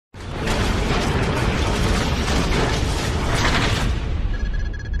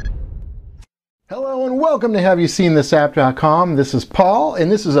Hello and welcome to HaveYouSeenThisApp.com. This is Paul, and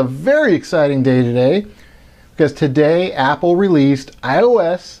this is a very exciting day today because today Apple released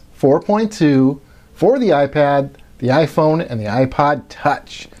iOS 4.2 for the iPad, the iPhone, and the iPod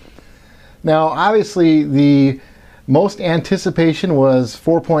Touch. Now, obviously, the most anticipation was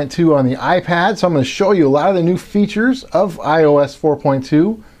 4.2 on the iPad, so I'm going to show you a lot of the new features of iOS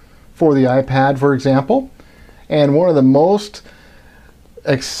 4.2 for the iPad, for example. And one of the most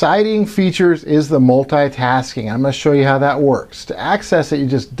exciting features is the multitasking. I'm going to show you how that works. To access it, you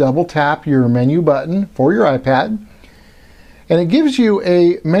just double tap your menu button for your iPad, and it gives you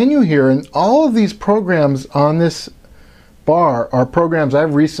a menu here, and all of these programs on this bar are programs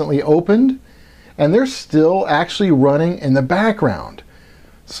I've recently opened, and they're still actually running in the background.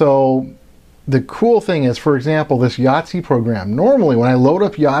 So the cool thing is, for example, this Yahtzee program. Normally when I load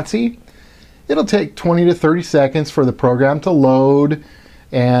up Yahtzee, it'll take 20 to 30 seconds for the program to load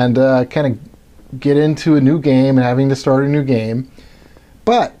and kind of get into a new game and having to start a new game.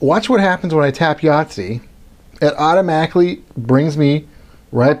 But watch what happens when I tap Yahtzee. It automatically brings me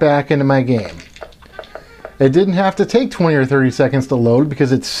right back into my game. It didn't have to take 20 or 30 seconds to load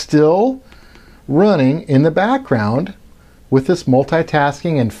because it's still running in the background with this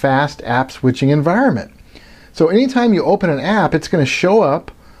multitasking and fast app switching environment. So anytime you open an app, it's going to show up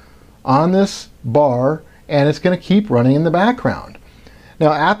on this bar and it's going to keep running in the background.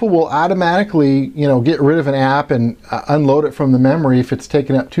 Now, Apple will automatically, get rid of an app and unload it from the memory if it's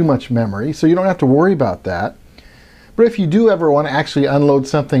taken up too much memory, so you don't have to worry about that. But if you do ever want to actually unload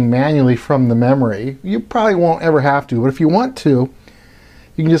something manually from the memory, you probably won't ever have to. But if you want to,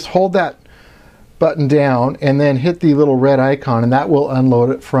 you can just hold that button down and then hit the little red icon, and that will unload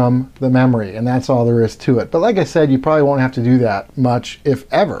it from the memory, and that's all there is to it. But like I said, you probably won't have to do that much, if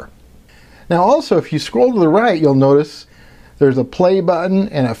ever. Now also, if you scroll to the right, you'll notice there's a play button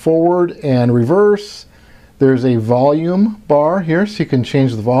and a forward and reverse. There's a volume bar here, so you can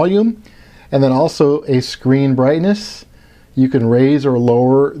change the volume. And then also a screen brightness. You can raise or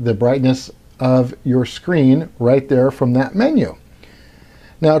lower the brightness of your screen right there from that menu.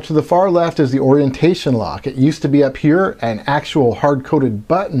 Now to the far left is the orientation lock. It used to be up here, an actual hard-coded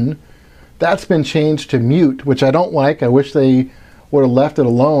button. That's been changed to mute, which I don't like. I wish they would have left it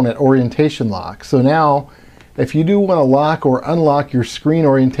alone at orientation lock. So now, if you do want to lock or unlock your screen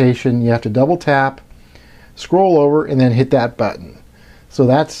orientation, you have to double tap, scroll over, and then hit that button. So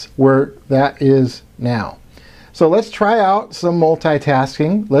that's where that is now. So let's try out some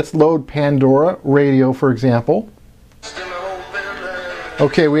multitasking. Let's load Pandora Radio, for example.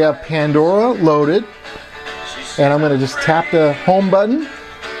 Okay, we have Pandora loaded, and I'm going to just tap the home button,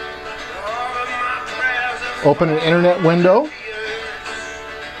 open an internet window,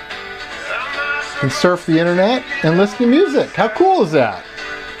 and surf the internet and listen to music. How cool is that?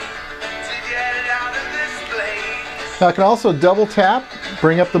 Now I can also double tap,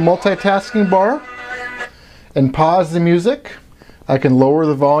 bring up the multitasking bar, and pause the music. I can lower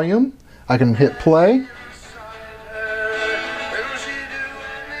the volume. I can hit play.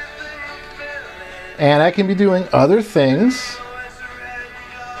 And I can be doing other things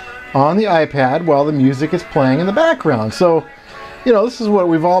on the iPad while the music is playing in the background. So, this is what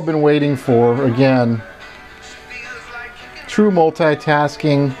we've all been waiting for. Again, true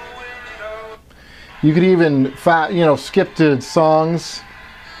multitasking. You could even, skip to songs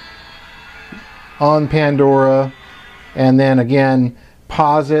on Pandora, and then again,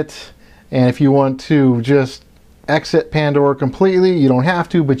 pause it. And if you want to just exit Pandora completely, you don't have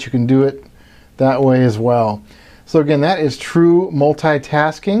to, but you can do it that way as well. So again, that is true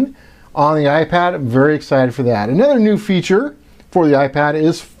multitasking on the iPad. I'm very excited for that. Another new feature for the iPad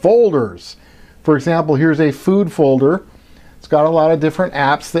is folders. For example, here's a food folder. It's got a lot of different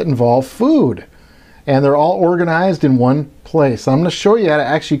apps that involve food, and they're all organized in one place. So I'm going to show you how to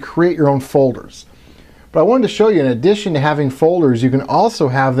actually create your own folders. But I wanted to show you, in addition to having folders, you can also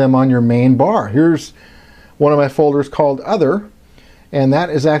have them on your main bar. Here's one of my folders called Other, and that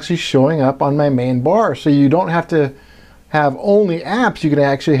is actually showing up on my main bar. So you don't have to have only apps. You can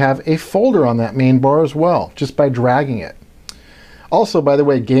actually have a folder on that main bar as well, just by dragging it. Also, by the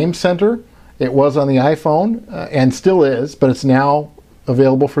way, Game Center, it was on the iPhone and still is, but it's now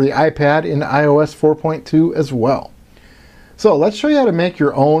available for the iPad in iOS 4.2 as well. So let's show you how to make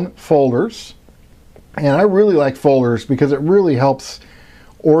your own folders. And I really like folders because it really helps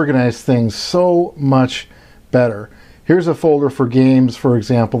organize things so much better. Here's a folder for games, for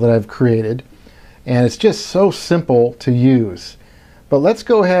example, that I've created. And it's just so simple to use. But let's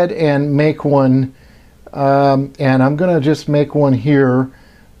go ahead and make one. And I'm going to just make one here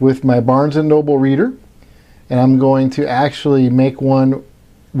with my Barnes & Noble reader. And I'm going to actually make one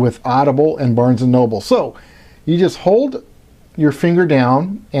with Audible and Barnes & Noble. So you just hold your finger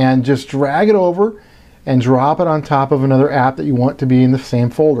down and just drag it over and drop it on top of another app that you want to be in the same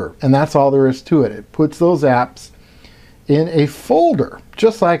folder. And that's all there is to it. It puts those apps in a folder,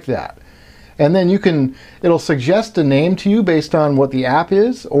 just like that. And then it'll suggest a name to you based on what the app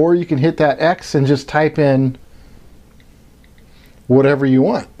is, or you can hit that X and just type in whatever you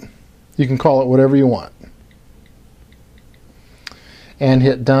want. You can call it whatever you want. And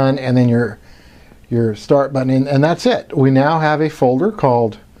hit done, and then your start button, and that's it. We now have a folder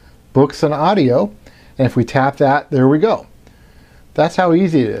called Books and Audio, and if we tap that, there we go. That's how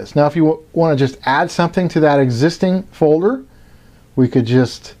easy it is. Now if you want to just add something to that existing folder, we could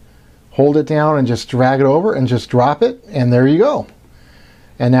just hold it down and just drag it over and just drop it, and there you go.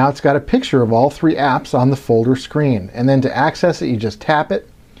 And now it's got a picture of all 3 apps on the folder screen. And then to access it, you just tap it,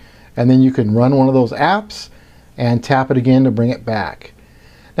 and then you can run one of those apps and tap it again to bring it back.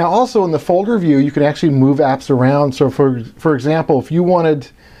 Now also in the folder view, you can actually move apps around. So for example, if you wanted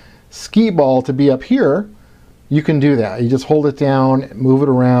Skee Ball to be up here, you can do that. You just hold it down, move it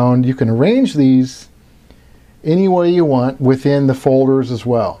around. You can arrange these any way you want within the folders as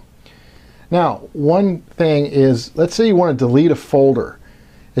well. Now, one thing is, let's say you want to delete a folder.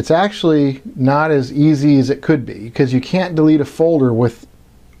 It's actually not as easy as it could be, because you can't delete a folder with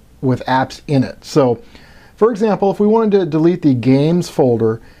apps in it. So, for example, if we wanted to delete the games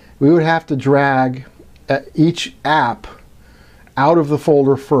folder, we would have to drag each app out of the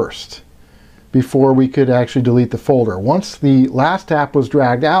folder first before we could actually delete the folder. Once the last app was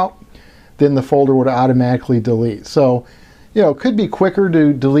dragged out, then the folder would automatically delete. So, it could be quicker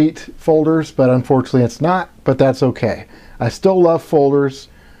to delete folders, but unfortunately it's not, but that's okay. I still love folders,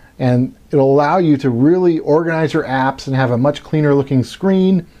 and it'll allow you to really organize your apps and have a much cleaner looking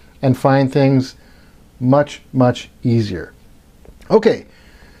screen and find things much, much easier. Okay,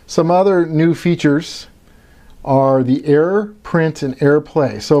 some other new features are the AirPrint and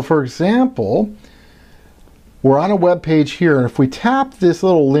AirPlay. So for example, we're on a web page here, and if we tap this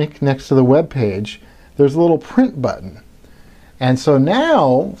little link next to the web page, there's a little print button. And so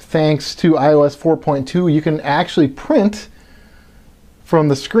now, thanks to iOS 4.2, you can actually print from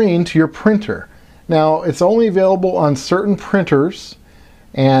the screen to your printer. Now, it's only available on certain printers,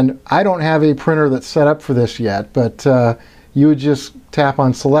 and I don't have a printer that's set up for this yet, but you would just tap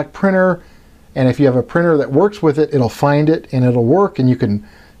on Select Printer, and if you have a printer that works with it, it'll find it and it'll work, and you can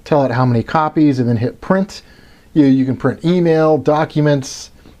tell it how many copies and then hit print. You can print email,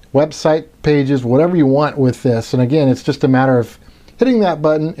 documents, website pages, whatever you want with this. And again, it's just a matter of hitting that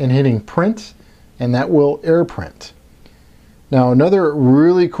button and hitting print, and that will AirPrint. Now, another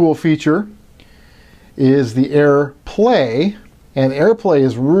really cool feature is the AirPlay, and AirPlay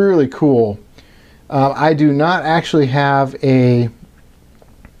is really cool. I do not actually have a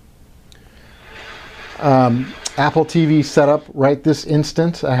Apple TV set up right this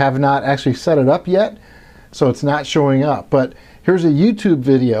instant. I have not actually set it up yet, so it's not showing up. But here's a YouTube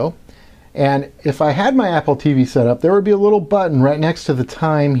video, and if I had my Apple TV set up, there would be a little button right next to the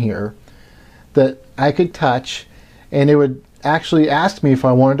time here that I could touch, and it would actually ask me if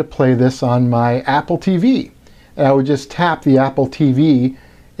I wanted to play this on my Apple TV. And I would just tap the Apple TV.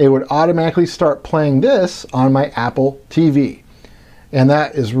 It would automatically start playing this on my Apple TV. And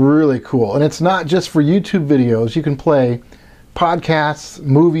that is really cool. And it's not just for YouTube videos. You can play podcasts,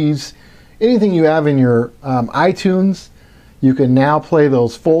 movies, anything you have in your iTunes. You can now play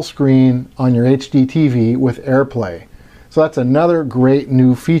those full screen on your HD TV with AirPlay. So that's another great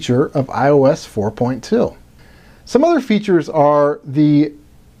new feature of iOS 4.2. Some other features are the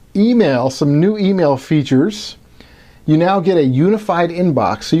email, some new email features. You now get a unified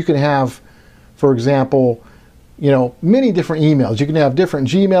inbox, so you can have, for example, many different emails. You can have different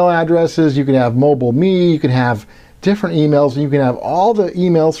Gmail addresses, you can have mobile me, you can have different emails, and you can have all the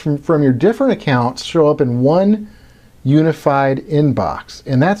emails from your different accounts show up in one unified inbox,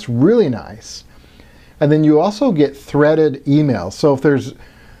 and that's really nice. And then you also get threaded emails. So if there's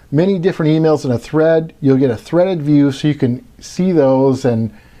many different emails in a thread, you'll get a threaded view so you can see those,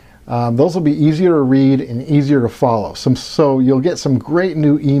 and those will be easier to read and easier to follow. So you'll get some great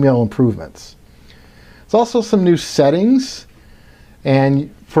new email improvements. There's also some new settings,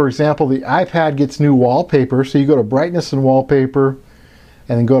 and for example, the iPad gets new wallpaper. So you go to brightness and wallpaper,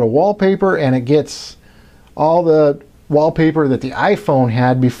 and then go to wallpaper, and it gets all the wallpaper that the iPhone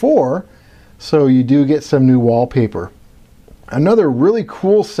had before. So you do get some new wallpaper. Another really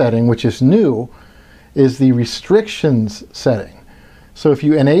cool setting, which is new, is the restrictions setting. So if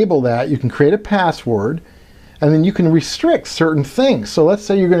you enable that, you can create a password, and then you can restrict certain things. So let's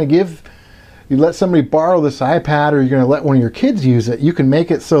say you're going to give you let somebody borrow this iPad, or you're going to let one of your kids use it, you can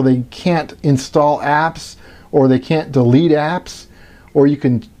make it so they can't install apps, or they can't delete apps, or you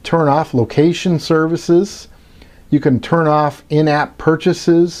can turn off location services, you can turn off in-app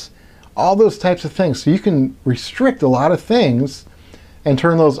purchases, all those types of things. So you can restrict a lot of things and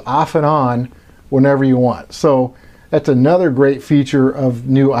turn those off and on whenever you want. So that's another great feature of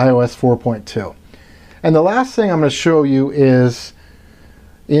new iOS 4.2. And the last thing I'm going to show you is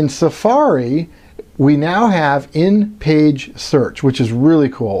in Safari, we now have in-page search, which is really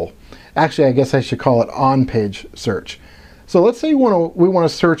cool. Actually, I guess I should call it on-page search. So let's say we want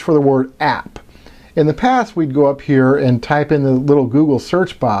to search for the word app. In the past, we'd go up here and type in the little Google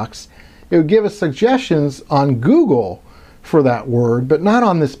search box. It would give us suggestions on Google for that word, but not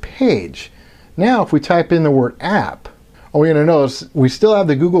on this page. Now, if we type in the word app, we're going to notice we still have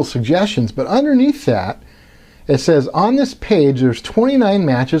the Google suggestions, but underneath that, it says on this page, there's 29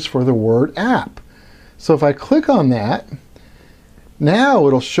 matches for the word app. So if I click on that, now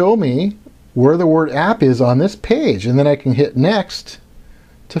it'll show me where the word app is on this page, and then I can hit next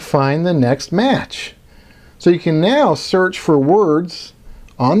to find the next match. So you can now search for words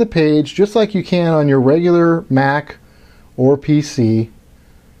on the page just like you can on your regular Mac or PC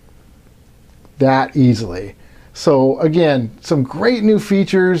that easily. So again, some great new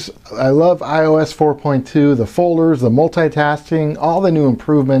features. I love iOS 4.2, the folders, the multitasking, all the new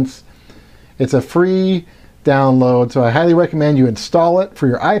improvements. It's a free download, so I highly recommend you install it for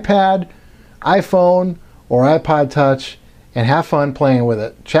your iPad, iPhone, or iPod Touch and have fun playing with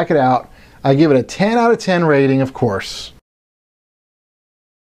it. Check it out. I give it a 10 out of 10 rating, of course.